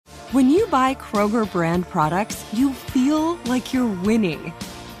When you buy Kroger brand products, you feel like you're winning.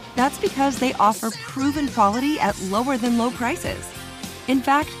 That's because they offer proven quality at lower than low prices. In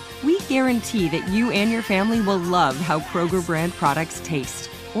fact, we guarantee that you and your family will love how Kroger brand products taste,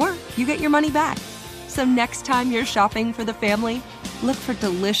 or you get your money back. So next time you're shopping for the family, look for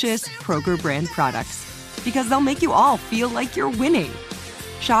delicious Kroger brand products, because they'll make you all feel like you're winning.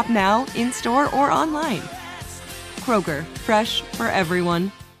 Shop now, in-store, or online. Kroger, fresh for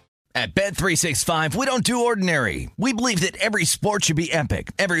everyone. At Bet365, we don't do ordinary. We believe that every sport should be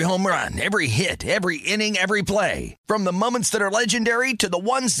epic. Every home run, every hit, every inning, every play. From the moments that are legendary to the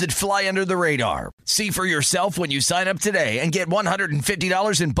ones that fly under the radar. See for yourself when you sign up today and get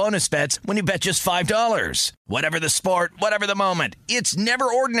 $150 in bonus bets when you bet just $5. Whatever the sport, whatever the moment, it's never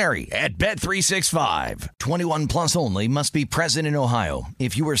ordinary at Bet365. 21 plus only. Must be present in Ohio.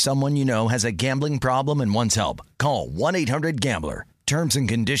 If you or someone you know has a gambling problem and wants help, call 1-800-GAMBLER. Terms and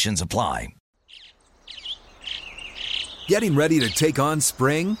conditions apply. Getting ready to take on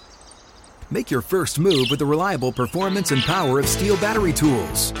spring? Make your first move with the reliable performance and power of Steel battery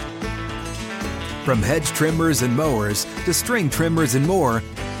tools. From hedge trimmers and mowers to string trimmers and more,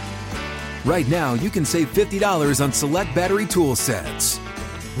 right now you can save $50 on select battery tool sets.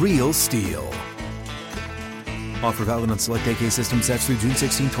 Real Steel. Offer valid on select AK system sets through June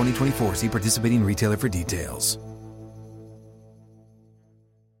 16, 2024. See participating retailer for details.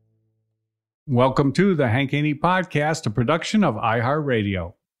 Welcome to the Hank Haney Podcast, a production of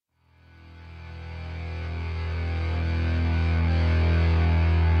iHeartRadio.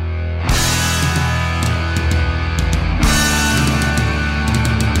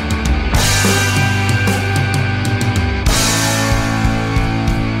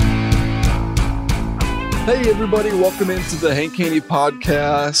 Hey everybody, welcome into the Hank Haney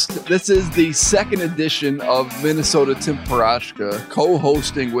Podcast. This is the second edition of Minnesota Tim Parashka,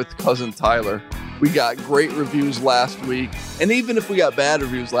 co-hosting with Cousin Tyler. We got great reviews last week, and even if we got bad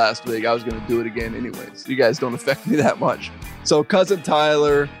reviews last week, I was going to do it again anyways. You guys don't affect me that much. So Cousin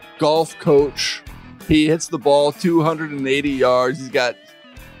Tyler, golf coach, he hits the ball 280 yards. He's got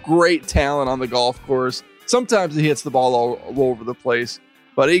great talent on the golf course. Sometimes he hits the ball all over the place,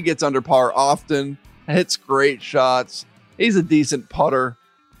 but he gets under par often. Hits great shots. He's a decent putter,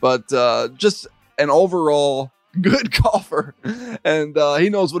 but just an overall good golfer. And he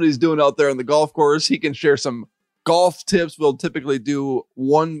knows what he's doing out there on the golf course. He can share some golf tips. We'll typically do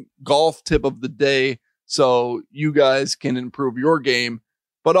one golf tip of the day so you guys can improve your game.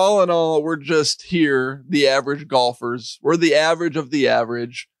 But all in all, we're just here, the average golfers. We're the average of the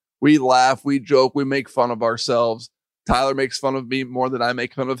average. We laugh, we joke, we make fun of ourselves. Tyler makes fun of me more than I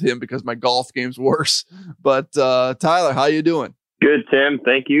make fun of him because my golf game's worse. But Tyler, how you doing? Good, Tim.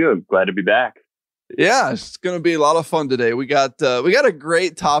 Thank you. I'm glad to be back. Yeah, it's going to be a lot of fun today. We got a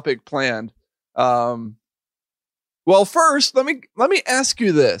great topic planned. Well, first, let me ask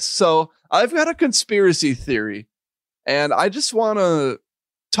you this. So I've got a conspiracy theory, and I just want to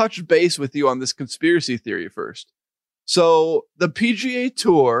touch base with you on this conspiracy theory first. So the PGA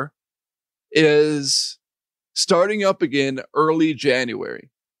Tour is starting up again early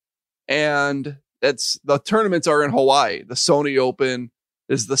January. And the tournaments are in Hawaii. The Sony Open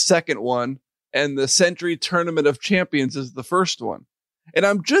is the second one, and the Century Tournament of Champions is the first one. And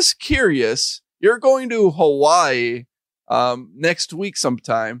I'm just curious, you're going to Hawaii next week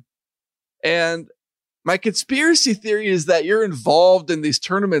sometime, and my conspiracy theory is that you're involved in these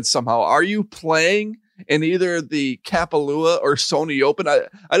tournaments somehow. Are you playing in either the Kapalua or Sony Open?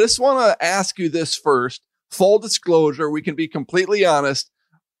 I just want to ask you this first. Full disclosure, we can be completely honest.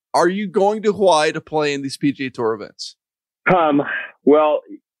 Are you going to Hawaii to play in these PGA Tour events? Well,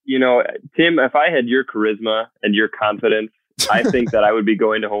 Tim, if I had your charisma and your confidence, I think that I would be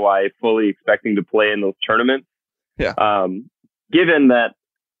going to Hawaii fully expecting to play in those tournaments. Yeah. Given that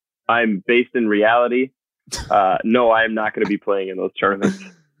I'm based in reality, no, I am not going to be playing in those tournaments.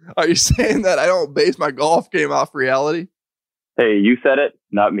 Are you saying that I don't base my golf game off reality? Hey, you said it,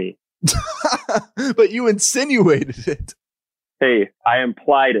 not me. But you insinuated it. Hey, I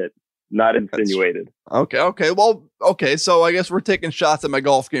implied it, not insinuated. Okay. Well, okay. So I guess we're taking shots at my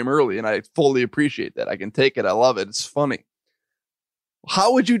golf game early, and I fully appreciate that. I can take it. I love it. It's funny.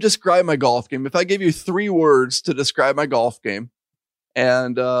 How would you describe my golf game? If I gave you 3 words to describe my golf game,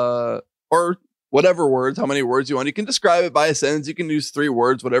 and or whatever words, how many words you want, you can describe it by a sentence. You can use 3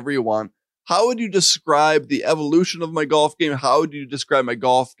 words, whatever you want. How would you describe the evolution of my golf game? How would you describe my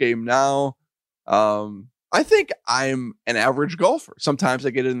golf game now? I think I'm an average golfer. Sometimes I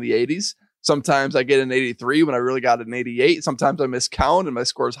get in the 80s. Sometimes I get an 83 when I really got an 88. Sometimes I miscount and my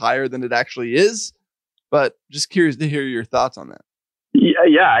score is higher than it actually is. But just curious to hear your thoughts on that.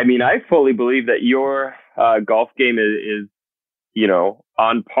 Yeah. I mean, I fully believe that your golf game is,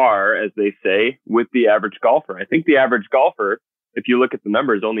 on par, as they say, with the average golfer. I think the average golfer, if you look at the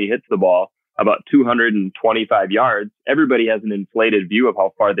numbers, only hits the ball about 225 yards. Everybody has an inflated view of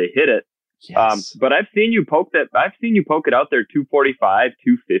how far they hit it. Yes. But I've seen you poke it out there 245,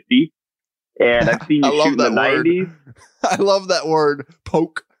 250. And I've seen you shoot in the 90s. I love that word,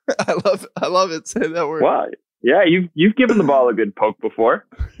 poke. I love it. Say that word. Well, yeah, you've given the ball a good poke before.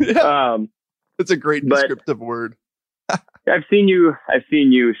 Yeah. It's a great descriptive word. I've seen you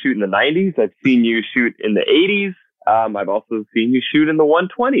shoot in the 90s. I've seen you shoot in the 80s. I've also seen you shoot in the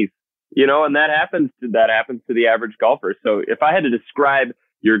 120s. And that happens to the average golfer. So if I had to describe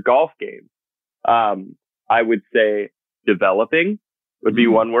your golf game, I would say developing would be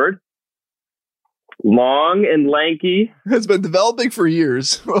one word. Long and lanky. It's been developing for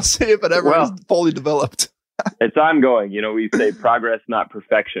years. We'll see if it ever is fully developed. It's ongoing. We say progress, not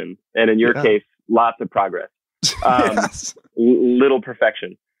perfection. And in your case, lots of progress. Yes. Little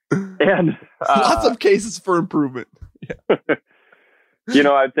perfection. And lots of cases for improvement. Yeah.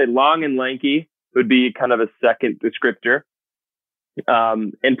 I'd say long and lanky would be kind of a second descriptor.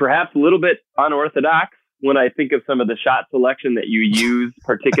 And perhaps a little bit unorthodox when I think of some of the shot selection that you use,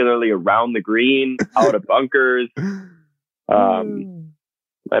 particularly around the green, out of bunkers.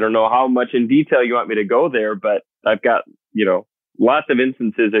 I don't know how much in detail you want me to go there, but I've got, lots of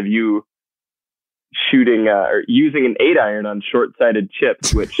instances of you shooting or using an 8-iron on short-sided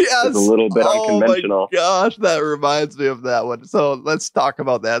chips, which is a little bit unconventional. My gosh, that reminds me of that one. So let's talk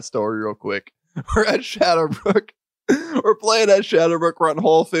about that story real quick. We're at Shadowbrook. We're playing at Shadowbrook. We're on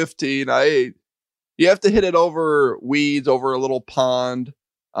hole 15. You have to hit it over weeds, over a little pond.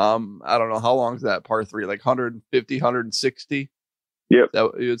 I don't know. How long is that par 3? Like 150, 160? Yep. That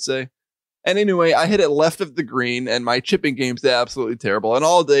what you would say? And anyway, I hit it left of the green, and my chipping game's absolutely terrible. And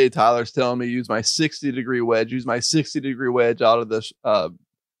all day, Tyler's telling me use my 60-degree wedge. Use my 60-degree wedge out of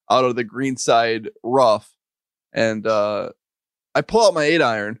the green side rough. And I pull out my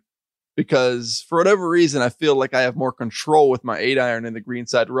 8-iron because for whatever reason, I feel like I have more control with my 8-iron in the green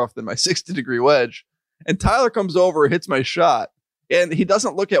side rough than my 60-degree wedge. And Tyler comes over, hits my shot, and he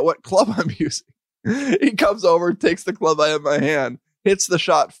doesn't look at what club I'm using. He comes over, takes the club I have in my hand, hits the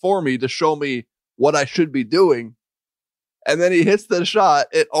shot for me to show me what I should be doing. And then he hits the shot.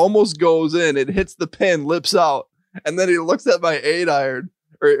 It almost goes in. It hits the pin, lips out. And then he looks at my 8-iron,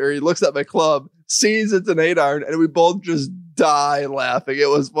 or he looks at my club, sees it's an 8-iron, and we both just die laughing. It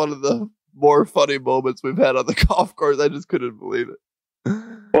was one of the more funny moments we've had on the golf course. I just couldn't believe it.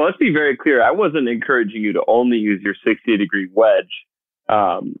 Well, let's be very clear. I wasn't encouraging you to only use your 60-degree wedge.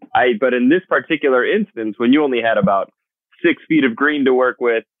 But in this particular instance, when you only had about 6 feet of green to work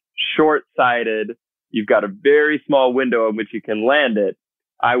with, short-sided, you've got a very small window in which you can land it.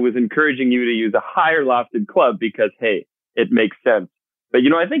 I was encouraging you to use a higher lofted club because, hey, it makes sense. But,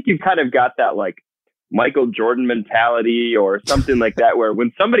 I think you've kind of got that like Michael Jordan mentality or something like that, where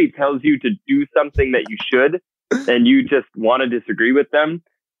when somebody tells you to do something that you should and you just want to disagree with them,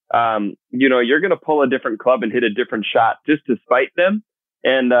 you're going to pull a different club and hit a different shot just to spite them.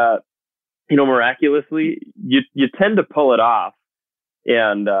 And, miraculously, you tend to pull it off.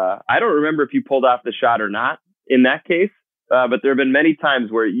 And I don't remember if you pulled off the shot or not in that case. But there have been many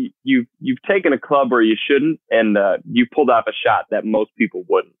times where you've taken a club where you shouldn't, and you pulled off a shot that most people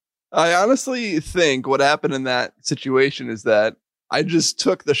wouldn't. I honestly think what happened in that situation is that I just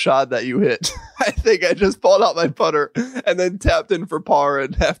took the shot that you hit. I think I just pulled out my putter and then tapped in for par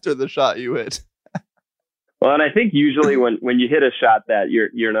and after the shot you hit. Well, and I think usually when you hit a shot that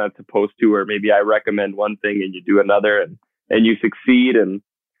you're not supposed to, or maybe I recommend one thing and you do another and you succeed and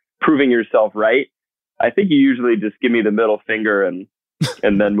proving yourself right, I think you usually just give me the middle finger and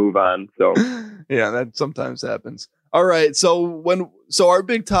then move on. So yeah, that sometimes happens. All right. So our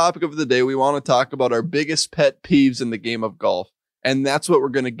big topic of the day, we want to talk about our biggest pet peeves in the game of golf. And that's what we're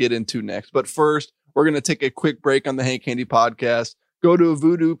going to get into next. But first, we're going to take a quick break on the Hank Handy podcast. Go to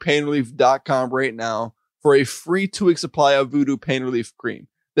voodoopainrelief.com right now for a free 2-week supply of Voodoo Pain Relief Cream.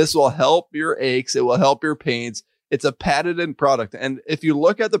 This will help your aches. It will help your pains. It's a patented product. And if you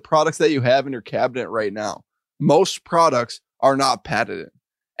look at the products that you have in your cabinet right now, most products are not patented.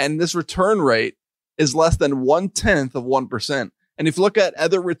 And this return rate is less than 0.1%. And if you look at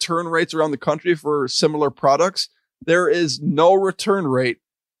other return rates around the country for similar products, there is no return rate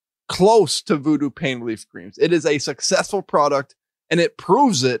close to Voodoo Pain Relief Creams. It is a successful product and it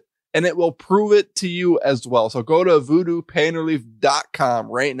proves it, and it will prove it to you as well. So go to voodoopainrelief.com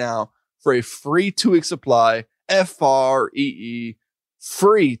right now for a free 2-week supply, FREE,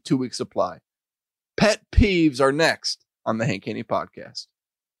 free 2-week supply. Pet peeves are next on the Hank Haney Podcast.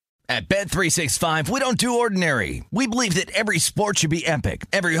 At Bet365, we don't do ordinary. We believe that every sport should be epic.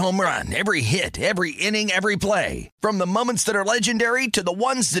 Every home run, every hit, every inning, every play. From the moments that are legendary to the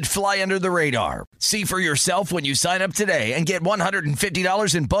ones that fly under the radar. See for yourself when you sign up today and get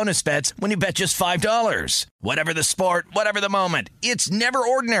 $150 in bonus bets when you bet just $5. Whatever the sport, whatever the moment, it's never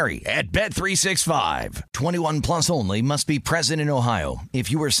ordinary at Bet365. 21 plus only. Must be present in Ohio.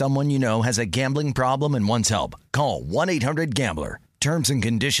 If you or someone you know has a gambling problem and wants help, call 1-800-GAMBLER. Terms and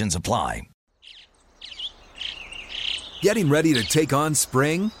conditions apply. Getting ready to take on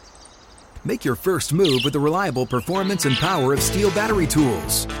spring? Make your first move with the reliable performance and power of Steel battery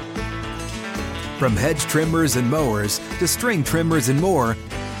tools. From hedge trimmers and mowers to string trimmers and more,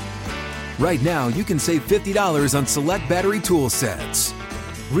 right now you can save $50 on select battery tool sets.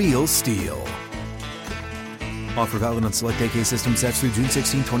 Real Steel. Offer valid on select AK system sets through June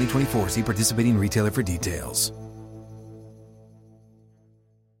 16, 2024. See participating retailer for details.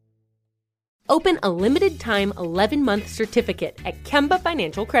 Open a limited-time 11-month certificate at Kemba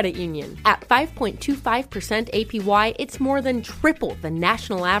Financial Credit Union. At 5.25% APY, it's more than triple the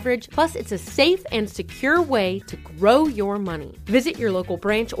national average, plus it's a safe and secure way to grow your money. Visit your local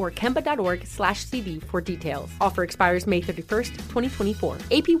branch or kemba.org/CD for details. Offer expires May 31st, 2024.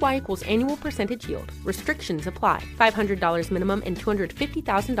 APY equals annual percentage yield. Restrictions apply. $500 minimum and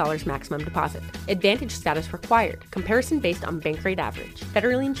 $250,000 maximum deposit. Advantage status required. Comparison based on bank rate average.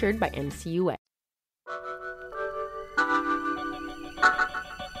 Federally insured by NCUA.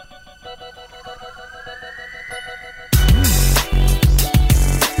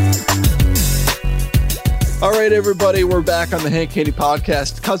 All right, everybody, we're back on the Hank Haney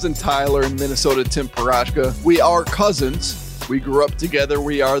Podcast. Cousin Tyler and Minnesota Tim Parashka. We are cousins. We grew up together.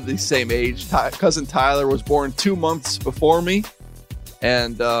 We are the same age. Cousin Tyler was born 2 months before me,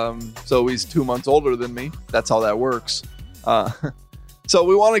 and so he's 2 months older than me. That's how that works. So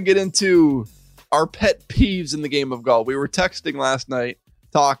we want to get into our pet peeves in the game of golf. We were texting last night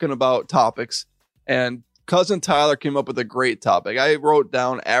talking about topics, and Cousin Tyler came up with a great topic. I wrote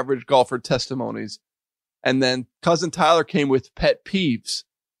down average golfer testimonies, and then Cousin Tyler came with pet peeves.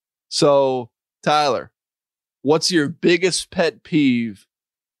 So, Tyler, what's your biggest pet peeve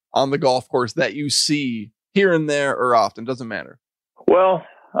on the golf course that you see here and there or often? Doesn't matter. Well,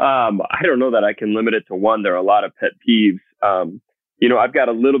 I don't know that I can limit it to one. There are a lot of pet peeves. I've got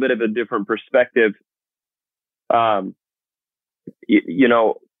a little bit of a different perspective. Owning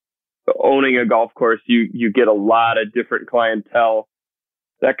a golf course, you get a lot of different clientele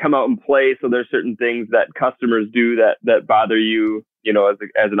that come out and play. So there's certain things that customers do that bother you,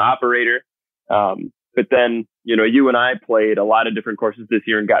 as an operator. But then, you and I played a lot of different courses this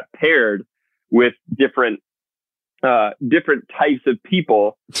year and got paired with different types of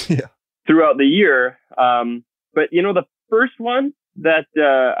people throughout the year. But the first one that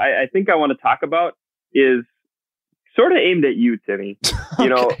I think I want to talk about is sort of aimed at you, Timmy.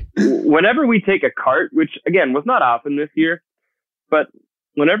 Okay. Whenever we take a cart, which again was not often this year, but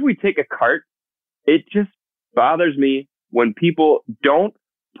whenever we take a cart, it just bothers me when people don't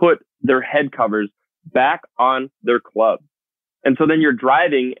put their head covers back on their clubs. And so then you're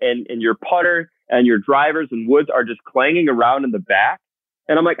driving and your putter and your drivers and woods are just clanging around in the back.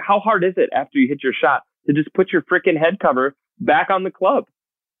 And I'm like, how hard is it after you hit your shot to just put your freaking head cover back on the club?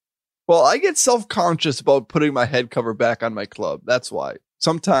 Well, I get self-conscious about putting my head cover back on my club. That's why.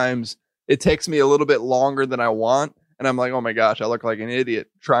 Sometimes it takes me a little bit longer than I want. And I'm like, oh my gosh, I look like an idiot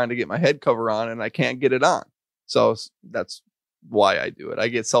trying to get my head cover on and I can't get it on. So that's why I do it. I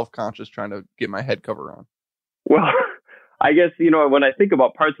get self-conscious trying to get my head cover on. Well, I guess, when I think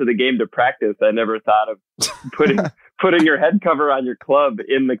about parts of the game to practice, I never thought of putting your head cover on your club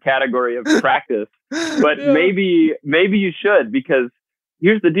in the category of practice. But maybe you should, because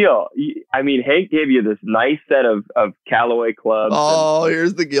here's the deal. Hank gave you this nice set of Callaway clubs. Oh,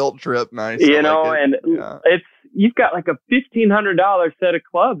 here's the guilt trip. Nice. It's you've got like a $1,500 set of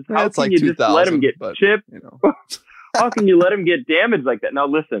clubs. How can like you just let them get chipped? How can you let them get damaged like that? Now,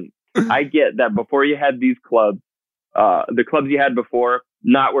 listen, I get that before you had these clubs, the clubs you had before,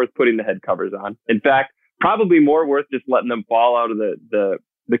 not worth putting the head covers on. In fact, probably more worth just letting them fall out of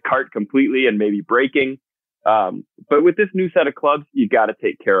the cart completely and maybe breaking. But with this new set of clubs, you got to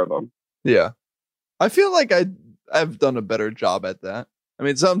take care of them. Yeah. I feel like I've done a better job at that.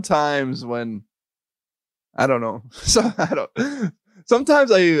 Sometimes when I don't know.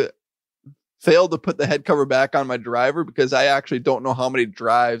 Sometimes I fail to put the head cover back on my driver because I actually don't know how many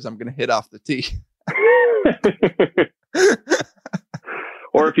drives I'm going to hit off the tee.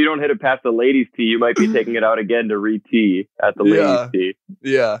 Or if you don't hit it past the ladies' tee, you might be taking it out again to re-tee at the ladies' tee.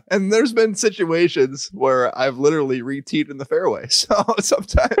 Yeah. And there's been situations where I've literally re-teed in the fairway. So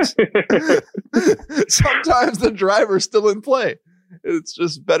sometimes the driver's still in play. It's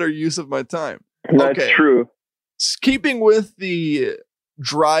just better use of my time. That's true. Keeping with the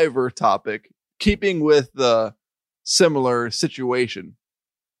driver topic, keeping with the similar situation,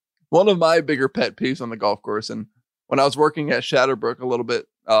 one of my bigger pet peeves on the golf course, and when I was working at Shadowbrook a little bit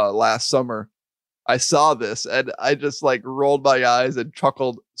last summer, I saw this and I just like rolled my eyes and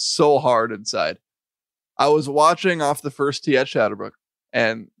chuckled so hard inside. I was watching off the first tee at Shadowbrook,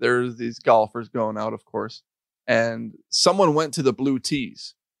 and there's these golfers going out, of course, and someone went to the blue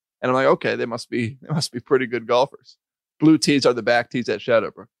tees, and I'm like, okay, they must be pretty good golfers. Blue tees are the back tees at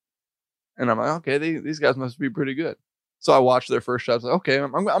Shadowbrook, and I'm like, okay, these guys must be pretty good. So I watched their first shots. Like, okay,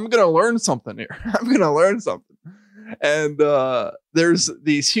 I'm going to learn something here. I'm going to learn something. And there's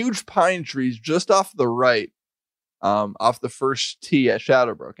these huge pine trees just off the right, off the first tee at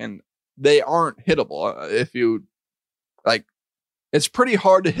Shadowbrook, and they aren't hittable. If you like, it's pretty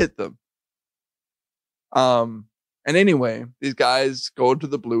hard to hit them. And anyway, these guys go to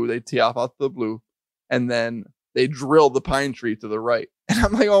the blue. They tee off out the blue, and then they drill the pine tree to the right. And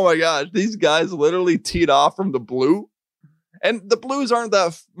I'm like, oh my gosh, these guys literally teed off from the blue. And the blues aren't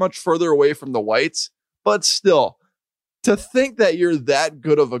that much further away from the whites, but still, to think that you're that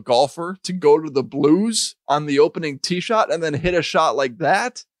good of a golfer to go to the blues on the opening tee shot and then hit a shot like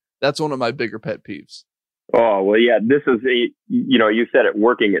that, that's one of my bigger pet peeves. Oh, well, yeah, this is you said it,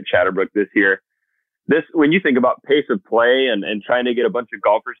 working at Shadowbrook this year. When you think about pace of play and trying to get a bunch of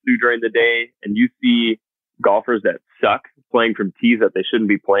golfers through during the day, and you see golfers that suck playing from tees that they shouldn't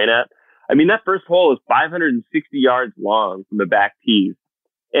be playing at. I mean, that first hole is 560 yards long from the back tees.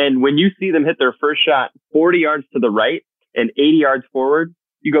 And when you see them hit their first shot 40 yards to the right and 80 yards forward,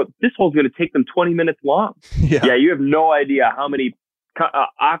 you go, this hole's going to take them 20 minutes long. Yeah, you have no idea how many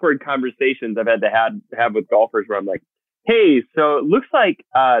awkward conversations I've had to have with golfers where I'm like, hey, so it looks like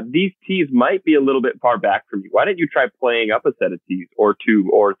these tees might be a little bit far back from you. Why don't you try playing up a set of tees or two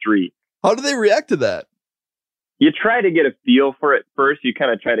or three? How do they react to that? You try to get a feel for it first. You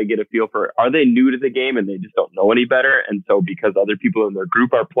kind of try to get a feel for, are they new to the game and they just don't know any better? And so because other people in their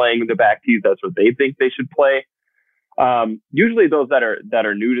group are playing the back tees, that's what they think they should play. Usually those that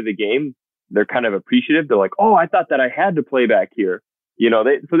are new to the game, they're kind of appreciative. They're like, oh, I thought that I had to play back here.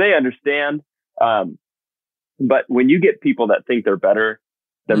 So they understand. But when you get people that think they're better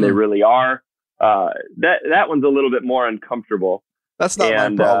than they really are, that one's a little bit more uncomfortable. That's not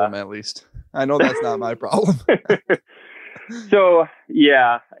my problem, at least. I know that's not my problem. So,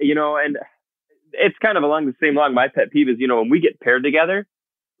 yeah, and it's kind of along the same line. My pet peeve is, when we get paired together,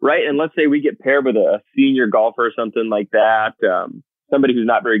 right? And let's say we get paired with a senior golfer or something like that, somebody who's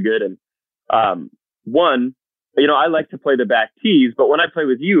not very good. And I like to play the back tees, but when I play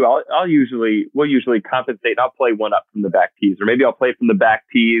with you, we'll usually compensate. And I'll play one up from the back tees, or maybe I'll play from the back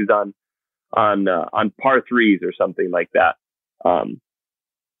tees on par threes or something like that.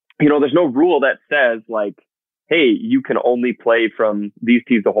 There's no rule that says like, hey, you can only play from these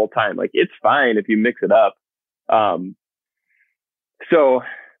tees the whole time. Like, it's fine if you mix it up. But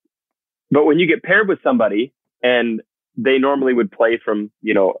when you get paired with somebody and they normally would play from,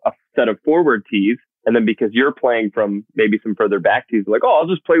 a set of forward tees, and then because you're playing from maybe some further back tees, like, oh, I'll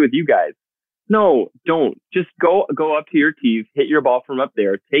just play with you guys. No, don't. Just go up to your tees, hit your ball from up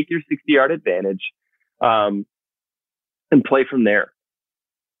there, take your 60-yard advantage, and play from there.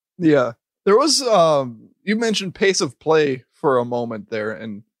 Yeah. There was, you mentioned pace of play for a moment there,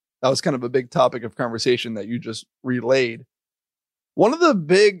 and that was kind of a big topic of conversation that you just relayed. One of the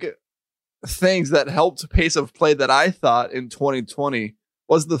big things that helped pace of play that I thought in 2020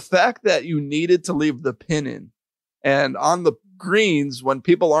 was the fact that you needed to leave the pin in. And on the greens, when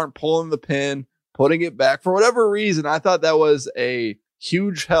people aren't pulling the pin, putting it back for whatever reason, I thought that was a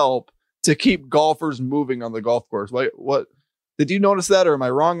huge help to keep golfers moving on the golf course. What did you notice that, or am I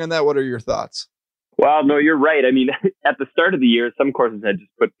wrong on that? What are your thoughts? Well, no, you're right. I mean, at the start of the year, some courses had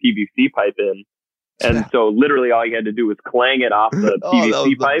just put PVC pipe in. And so literally all you had to do was clang it off the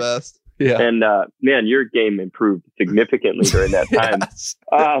PVC pipe. Best. Yeah. And man, your game improved significantly during that time.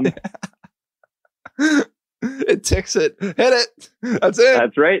 It ticks it. Hit it. That's it.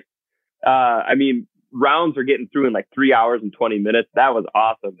 That's right. I mean, rounds are getting through in like 3 hours and 20 minutes. That was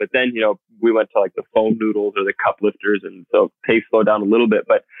awesome. But then, we went to like the foam noodles or the cup lifters, and so pace slowed down a little bit.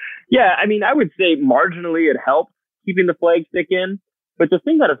 But yeah, I mean, I would say marginally it helps keeping the flag stick in. But the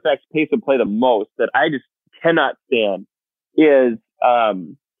thing that affects pace of play the most that I just cannot stand is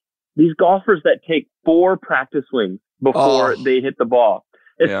these golfers that take 4 practice swings before they hit the ball.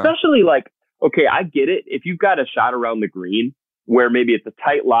 Especially like, okay, I get it. If you've got a shot around the green where maybe it's a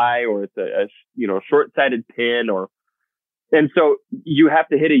tight lie or it's a short-sided pin and so you have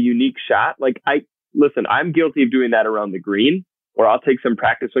to hit a unique shot. Like I'm guilty of doing that around the green, or I'll take some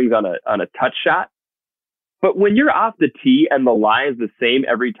practice swings on a touch shot. But when you're off the tee and the lie is the same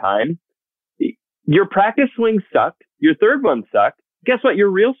every time, your practice swing sucked. Your third one sucked. Guess what? Your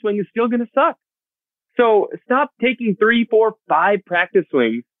real swing is still going to suck. So stop taking 3, 4, 5 practice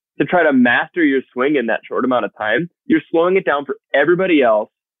swings to try to master your swing in that short amount of time. You're slowing it down for everybody else,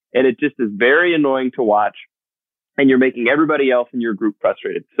 and it just is very annoying to watch. And you're making everybody else in your group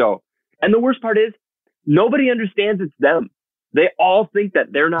frustrated. So, and the worst part is nobody understands it's them. They all think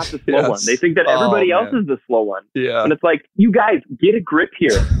that they're not the slow one. They think that everybody else is the slow one. Yeah. And it's like, you guys, get a grip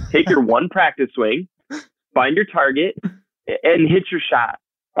here. Take your one practice swing, find your target, and hit your shot.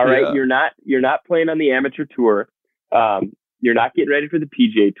 All right. Yeah. You're not playing on the amateur tour. You're not getting ready for the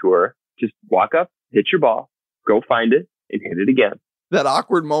PGA Tour. Just walk up, hit your ball, go find it, and hit it again. That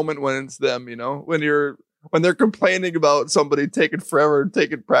awkward moment when it's them, when they're complaining about somebody taking forever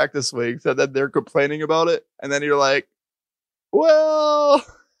taking practice swings, and then they're complaining about it, and then you're like, well,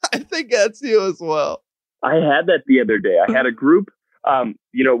 I think that's you as well. I had that the other day. I had a group,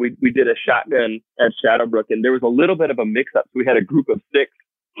 we did a shotgun at Shadowbrook, and there was a little bit of a mix-up. So we had a group of 6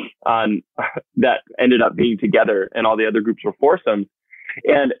 on that ended up being together, and all the other groups were foursomes.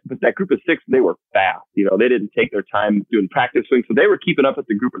 But that group of 6, they were fast. They didn't take their time doing practice swings, so they were keeping up with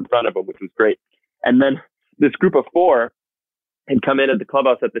the group in front of them, which was great. And then this group of 4 had come in at the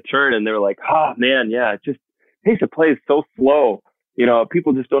clubhouse at the turn, and they were like, oh man, yeah, just pace of play is so slow.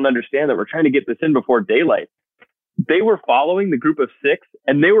 People just don't understand that we're trying to get this in before daylight. They were following the group of 6,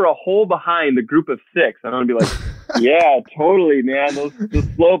 and they were a hole behind the group of 6. I'm going to be like, yeah, totally, man. Those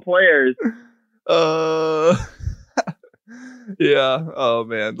slow players. Yeah. Oh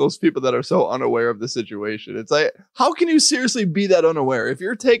man. Those people that are so unaware of the situation. It's like, how can you seriously be that unaware? If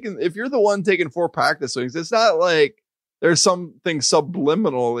you're the one taking 4 practice swings, it's not like there's something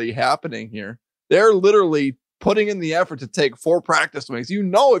subliminally happening here. They're literally putting in the effort to take 4 practice swings.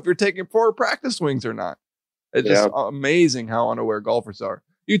 If you're taking 4 practice swings or not. It's just amazing how unaware golfers are.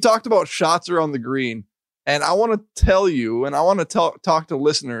 You talked about shots around the green, and I want to tell you, and I want to talk to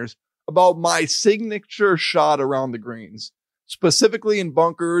listeners about my signature shot around the greens, specifically in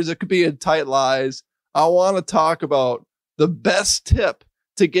bunkers. It could be in tight lies. I want to talk about the best tip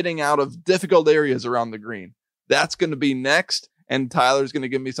to getting out of difficult areas around the green. That's going to be next, and Tyler's going to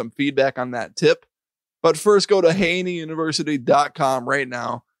give me some feedback on that tip. But first, go to haneyuniversity.com right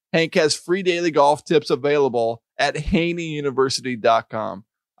now. Hank has free daily golf tips available at haneyuniversity.com.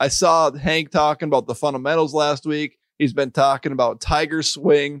 I saw Hank talking about the fundamentals last week. He's been talking about Tiger's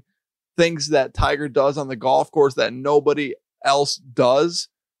swing, things that Tiger does on the golf course that nobody else does.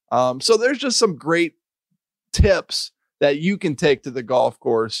 So there's just some great tips that you can take to the golf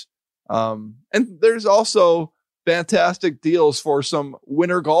course. And there's also fantastic deals for some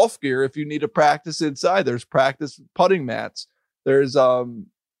winter golf gear if you need to practice inside. There's practice putting mats. There's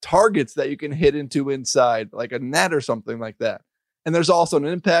targets that you can hit into inside, like a net or something like that. And there's also an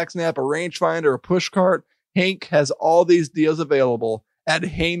impact snap, a rangefinder, a push cart. Hank has all these deals available at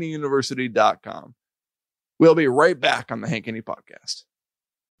haneyuniversity.com. We'll be right back on the Hank Haney Podcast.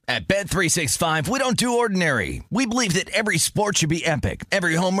 At Bet365, we don't do ordinary. We believe that every sport should be epic.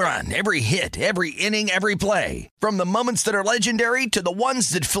 Every home run, every hit, every inning, every play. From the moments that are legendary to the ones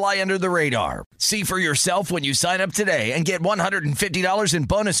that fly under the radar. See for yourself when you sign up today and get $150 in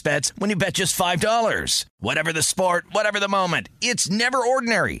bonus bets when you bet just $5. Whatever the sport, whatever the moment, it's never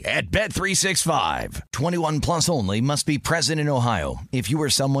ordinary at Bet365. 21 plus only. Must be present in Ohio. If you or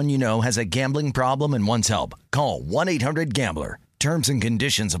someone you know has a gambling problem and wants help, call 1-800-GAMBLER. Terms and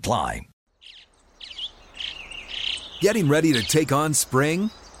conditions apply. Getting ready to take on spring?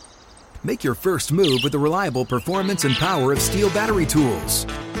 Make your first move with the reliable performance and power of Steel battery tools.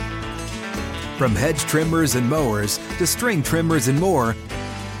 From hedge trimmers and mowers to string trimmers and more,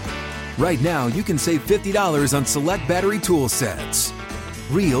 right now you can save $50 on select battery tool sets.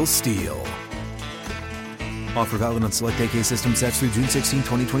 Real Steel. Offer valid on select AK system sets through June 16,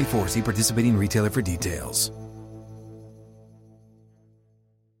 2024. See participating retailer for details.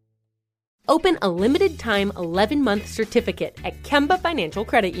 Open a limited-time 11-month certificate at Kemba Financial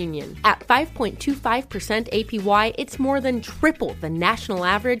Credit Union. At 5.25% APY, it's more than triple the national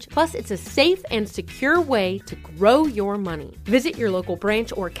average, plus it's a safe and secure way to grow your money. Visit your local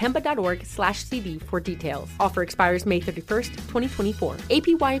branch or kemba.org/CD for details. Offer expires May 31st, 2024.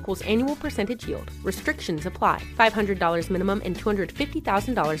 APY equals annual percentage yield. Restrictions apply. $500 minimum and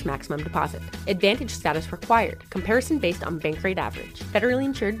 $250,000 maximum deposit. Advantage status required. Comparison based on bank rate average. Federally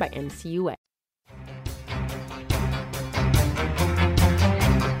insured by NCUA.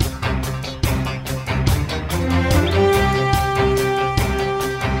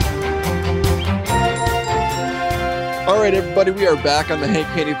 All right, everybody, we are back on the Hank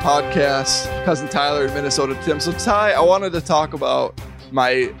Haney podcast. Cousin Tyler and Minnesota Tim. So, Ty, I wanted to talk about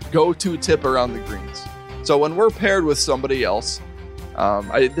my go-to tip around the greens. So when we're paired with somebody else,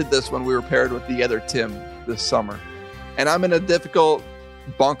 I did this when we were paired with the other Tim this summer, and I'm in a difficult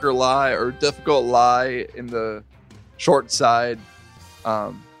bunker lie or difficult lie in the short side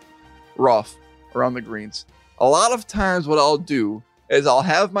rough around the greens. A lot of times what I'll do is I'll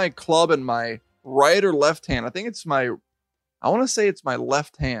have my club in my right or left hand. I want to say it's my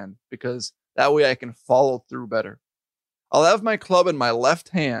left hand because that way I can follow through better. I'll have my club in my left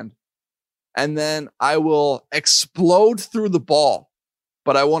hand and then I will explode through the ball,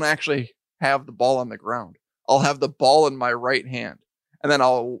 but I won't actually have the ball on the ground. I'll have the ball in my right hand and then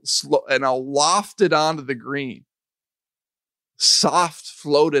I'll loft it onto the green. Soft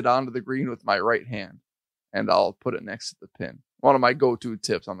float it onto the green with my right hand and I'll put it next to the pin. One of my go-to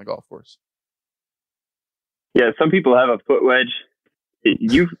tips on the golf course. Yeah, some people have a foot wedge.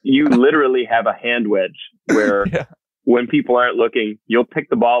 You literally have a hand wedge where when people aren't looking, you'll pick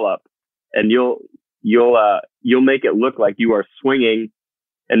the ball up and you'll make it look like you are swinging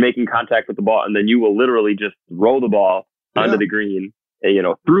and making contact with the ball, and then you will literally just throw the ball onto the green,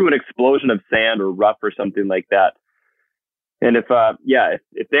 through an explosion of sand or rough or something like that. And if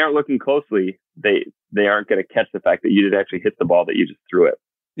they aren't looking closely, they aren't going to catch the fact that you did actually hit the ball, that you just threw it.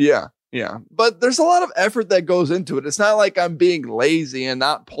 Yeah. Yeah, but there's a lot of effort that goes into it. It's not like I'm being lazy and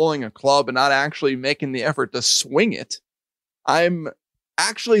not pulling a club and not actually making the effort to swing it. I'm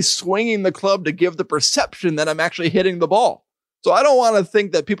actually swinging the club to give the perception that I'm actually hitting the ball. So I don't want to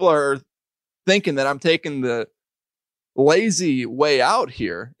think that people are thinking that I'm taking the lazy way out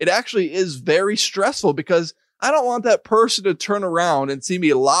here. It actually is very stressful because I don't want that person to turn around and see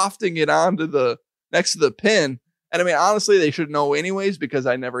me lofting it onto the next to the pin. And I mean, honestly, they should know anyways, because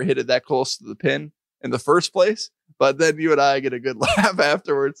I never hit it that close to the pin in the first place. But then you and I get a good laugh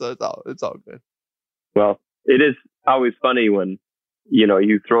afterwards. So it's all good. Well, it is always funny when,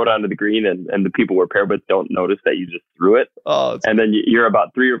 you throw it onto the green and the people we're paired with don't notice that you just threw it. And then you're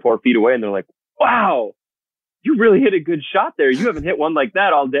about 3 or 4 feet away and they're like, wow, you really hit a good shot there. You haven't hit one like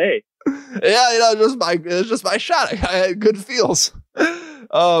that all day. Yeah, it's just my shot. I had good feels.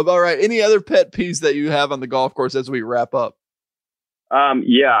 All right. Any other pet peeves that you have on the golf course as we wrap up?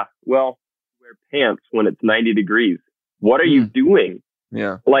 Yeah. Well, wear pants when it's 90 degrees. What are you doing?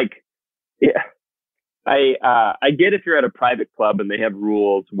 Yeah. I get if you're at a private club and they have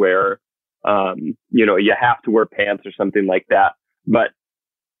rules where, you have to wear pants or something like that. But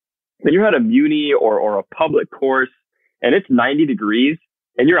when you're at a muni or a public course and it's 90 degrees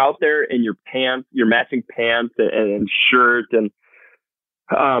and you're out there in your pants, your matching pants and shirt and,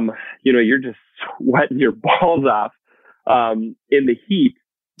 you're just sweating your balls off, in the heat,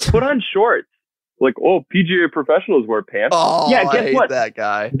 put on shorts. Like, PGA professionals wear pants. Oh, yeah, guess I hate what? That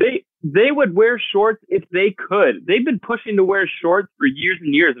guy. They would wear shorts if they could. They've been pushing to wear shorts for years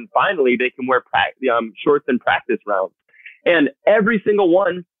and years, and finally they can wear shorts in practice rounds. And every single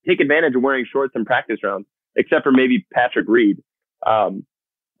one take advantage of wearing shorts in practice rounds, except for maybe Patrick Reed.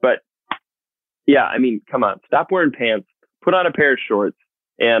 But yeah, I mean, come on, stop wearing pants, put on a pair of shorts,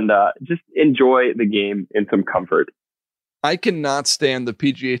 and just enjoy the game in some comfort. I cannot stand the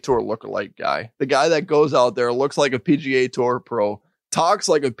PGA Tour lookalike guy. The guy that goes out there, looks like a PGA Tour pro, talks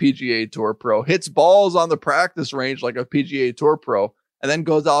like a PGA Tour pro, hits balls on the practice range like a PGA Tour pro, and then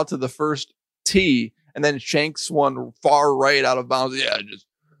goes out to the first tee and then shanks one far right out of bounds. Yeah,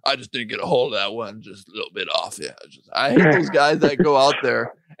 I just didn't get a hold of that one, just a little bit off. Yeah, I hate those guys that go out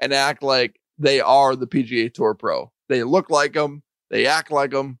there and act like they are the PGA Tour pro. They look like them, they act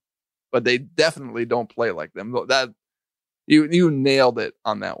like them, but they definitely don't play like them. That you nailed it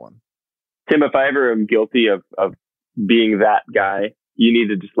on that one. Tim, if I ever am guilty of being that guy, you need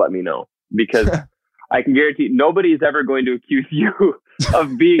to just let me know, because I can guarantee nobody's ever going to accuse you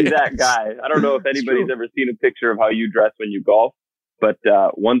of being that guy. I don't know if anybody's ever seen a picture of how you dress when you golf, But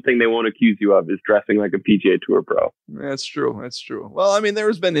one thing they won't accuse you of is dressing like a PGA Tour pro. That's true. That's true. Well, I mean,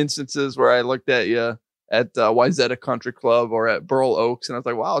 there's been instances where I looked at you at Wayzata Country Club or at Burl Oaks, and I was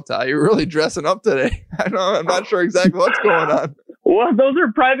like, wow, Ty, you're really dressing up today. I'm not sure exactly what's going on. Well, those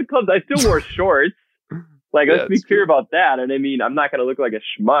are private clubs. I still wore shorts. Like, let's be clear about that. And I mean, I'm not going to look like a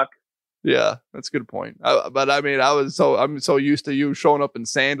schmuck. Yeah, that's a good point. But I mean, I'm so used to you showing up in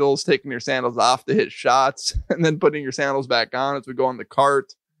sandals, taking your sandals off to hit shots, and then putting your sandals back on as we go on the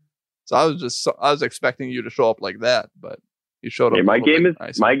cart. So I was expecting you to show up like that, but you showed up. Hey, my game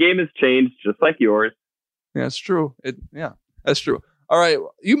has changed just like yours. Yeah, it's true. That's true. All right,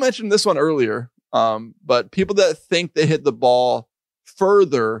 you mentioned this one earlier, but people that think they hit the ball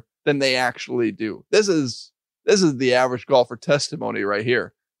further than they actually do. This is the average golfer testimony right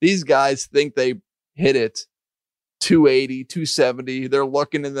here. These guys think they hit it 280, 270. They're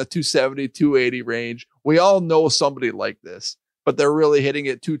looking in the 270, 280 range. We all know somebody like this, but they're really hitting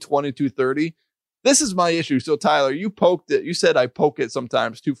it 220, 230. This is my issue. So Tyler, you poked it. You said I poke it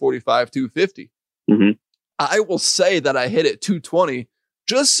sometimes 245, 250. Mm-hmm. I will say that I hit it 220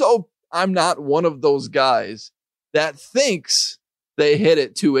 just so I'm not one of those guys that thinks they hit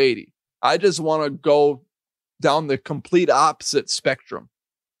it 280. I just want to go down the complete opposite spectrum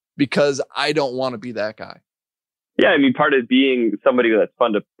because I don't want to be that guy. Yeah, I mean, part of being somebody that's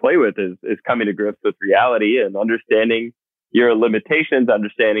fun to play with is coming to grips with reality and understanding your limitations,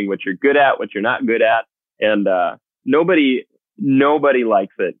 understanding what you're good at, what you're not good at. And nobody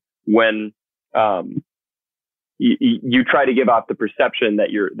likes it when you try to give off the perception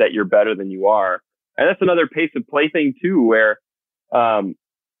that you're better than you are. And that's another pace of play thing too, where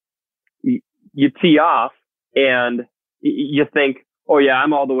you tee off and you think, oh yeah,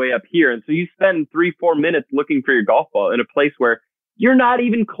 I'm all the way up here. And so you spend 3-4 minutes looking for your golf ball in a place where you're not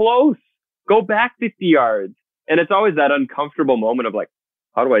even close. Go back 50 yards. And it's always that uncomfortable moment of like,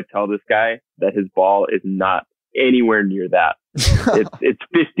 how do I tell this guy that his ball is not anywhere near that? It's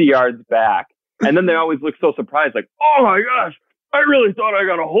 50 yards back. And then they always look so surprised, like, oh my gosh, I really thought I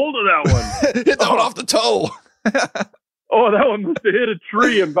got a hold of that one. Hit that one off the toe. Oh, that one must have hit a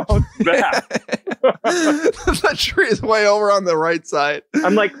tree and bounced back. The tree is way over on the right side.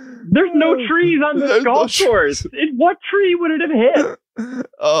 I'm like, there's no trees on this golf course. What tree would it have hit?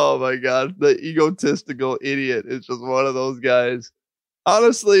 Oh my God. The egotistical idiot is just one of those guys.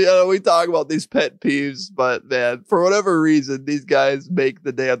 Honestly, we talk about these pet peeves, but man, for whatever reason, these guys make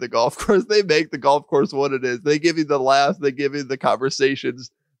the day on the golf course. They make the golf course what it is. They give you the laughs. They give you the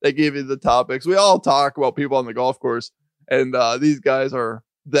conversations. They give you the topics. We all talk about people on the golf course, and these guys are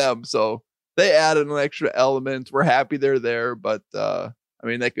them. So they added an extra element. We're happy they're there, but I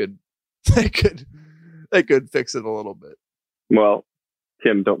mean, they could fix it a little bit. Well,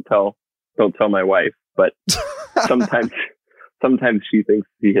 Tim, don't tell my wife, but sometimes she thinks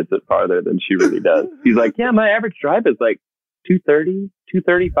she hits it farther than she really does. She's like, yeah, my average drive is like 230,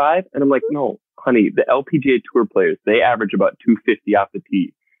 235. And I'm like, no, honey, the LPGA Tour players, they average about 250 off the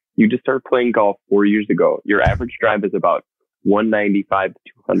tee. You just started playing golf 4 years ago. Your average drive is about 195 to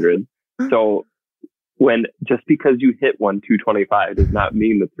 200. So just because you hit one 225 does not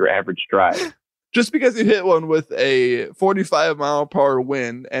mean that's your average drive. Just because you hit one with a 45 mile per hour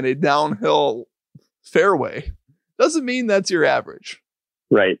wind and a downhill fairway doesn't mean that's your average.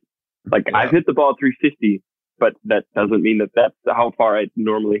 Right. Like yeah. I've hit the ball 350, but that doesn't mean that that's how far I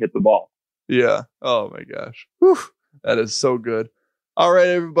normally hit the ball. Yeah. Oh my gosh. Whew. That is so good. All right,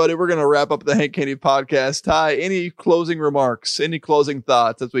 everybody, we're going to wrap up the Hank Haney podcast. Ty, any closing remarks, any closing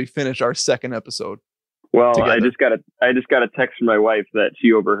thoughts as we finish our second episode? Well, together? I just got a text from my wife that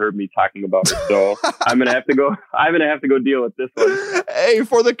she overheard me talking about her. So I'm going to have to go deal with this one. Hey,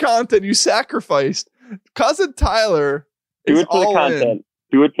 for the content you sacrificed. Cousin Tyler do is it for the content. In.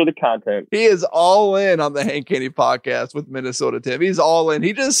 Do it for the content. He is all in on the Hank Haney podcast with Minnesota Tim. He's all in.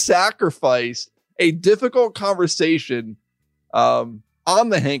 He just sacrificed a difficult conversation on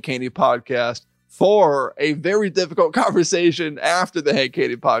the Hank Haney podcast for a very difficult conversation after the Hank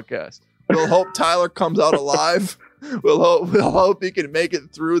Haney podcast. We'll hope Tyler comes out alive. We'll hope he can make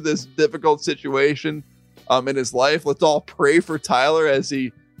it through this difficult situation in his life. Let's all pray for Tyler as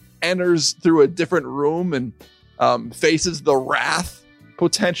he enters through a different room and faces the wrath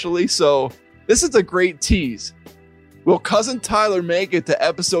potentially. So this is a great tease. Will Cousin Tyler make it to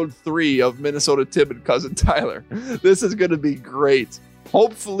episode 3 of Minnesota Tim and Cousin Tyler? This is going to be great.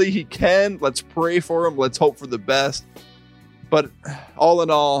 Hopefully he can. Let's pray for him. Let's hope for the best. But all in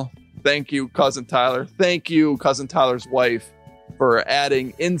all, thank you, Cousin Tyler. Thank you, Cousin Tyler's wife, for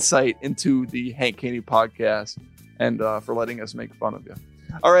adding insight into the Hank Haney podcast and for letting us make fun of you.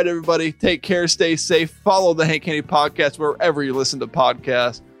 All right, everybody, take care, stay safe. Follow the Hank Haney Podcast wherever you listen to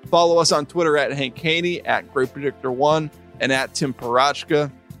podcasts. Follow us on Twitter at Hank Haney, at Great Predictor 1, and at Tim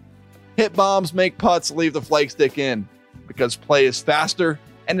Parachka. Hit bombs, make putts, leave the flag stick in, because play is faster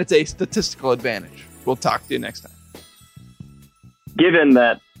and it's a statistical advantage. We'll talk to you next time. Given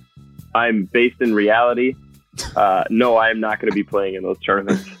that I'm based in reality, no, I'm not going to be playing in those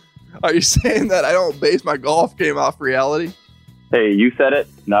tournaments. Are you saying that I don't base my golf game off reality? Hey, you said it,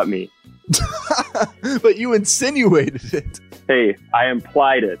 not me. But you insinuated it. Hey, I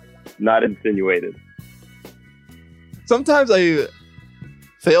implied it, not insinuated. Sometimes I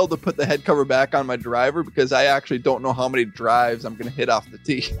fail to put the head cover back on my driver because I actually don't know how many drives I'm going to hit off the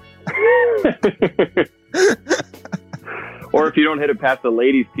tee. Or if you don't hit it past the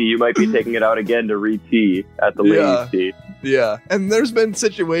ladies' tee, you might be taking it out again to re-tee at the ladies' tee. Yeah, and there's been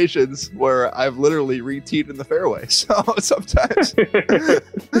situations where I've literally re-teed in the fairway. So sometimes the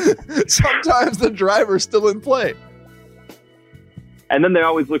driver's still in play. And then they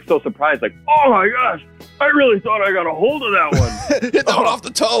always look so surprised, like, oh my gosh, I really thought I got a hold of that one. Hit that one off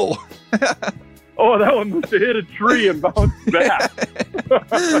the toe. Oh, that one must have hit a tree and bounced back.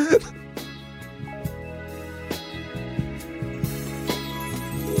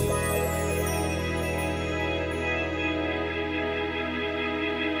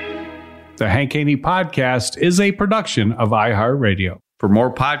 The Hank Haney Podcast is a production of iHeartRadio. For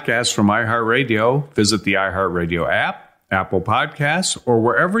more podcasts from iHeartRadio, visit the iHeartRadio app, Apple Podcasts, or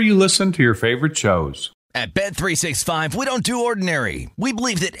wherever you listen to your favorite shows. At Bet365, we don't do ordinary. We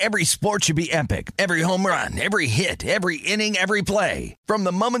believe that every sport should be epic. Every home run, every hit, every inning, every play. From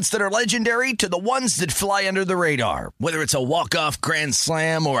the moments that are legendary to the ones that fly under the radar. Whether it's a walk-off grand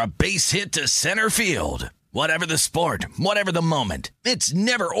slam or a base hit to center field. Whatever the sport, whatever the moment, it's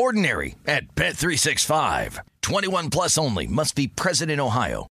never ordinary at Bet365. 21 plus only. Must be present in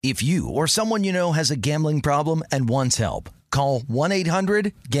Ohio. If you or someone you know has a gambling problem and wants help, call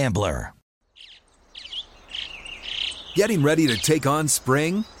 1-800-GAMBLER. Getting ready to take on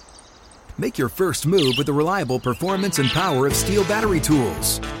spring? Make your first move with the reliable performance and power of Steel battery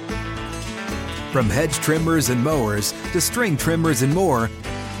tools. From hedge trimmers and mowers to string trimmers and more,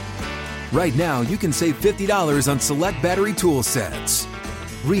 right now you can save $50 on select battery tool sets.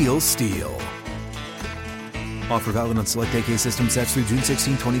 Real Steel. Offer valid on select AK system sets through June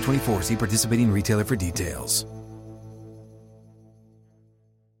 16, 2024. See participating retailer for details.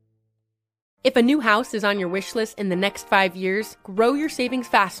 If a new house is on your wish list in the next 5 years, grow your savings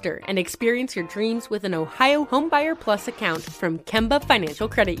faster and experience your dreams with an Ohio Homebuyer Plus account from Kemba Financial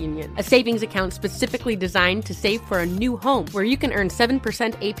Credit Union. A savings account specifically designed to save for a new home where you can earn 7%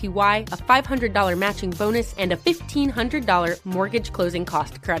 APY, a $500 matching bonus, and a $1,500 mortgage closing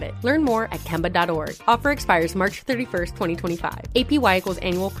cost credit. Learn more at Kemba.org. Offer expires March 31st, 2025. APY equals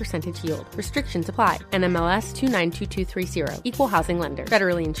annual percentage yield. Restrictions apply. NMLS 292230. Equal housing lender.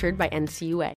 Federally insured by NCUA.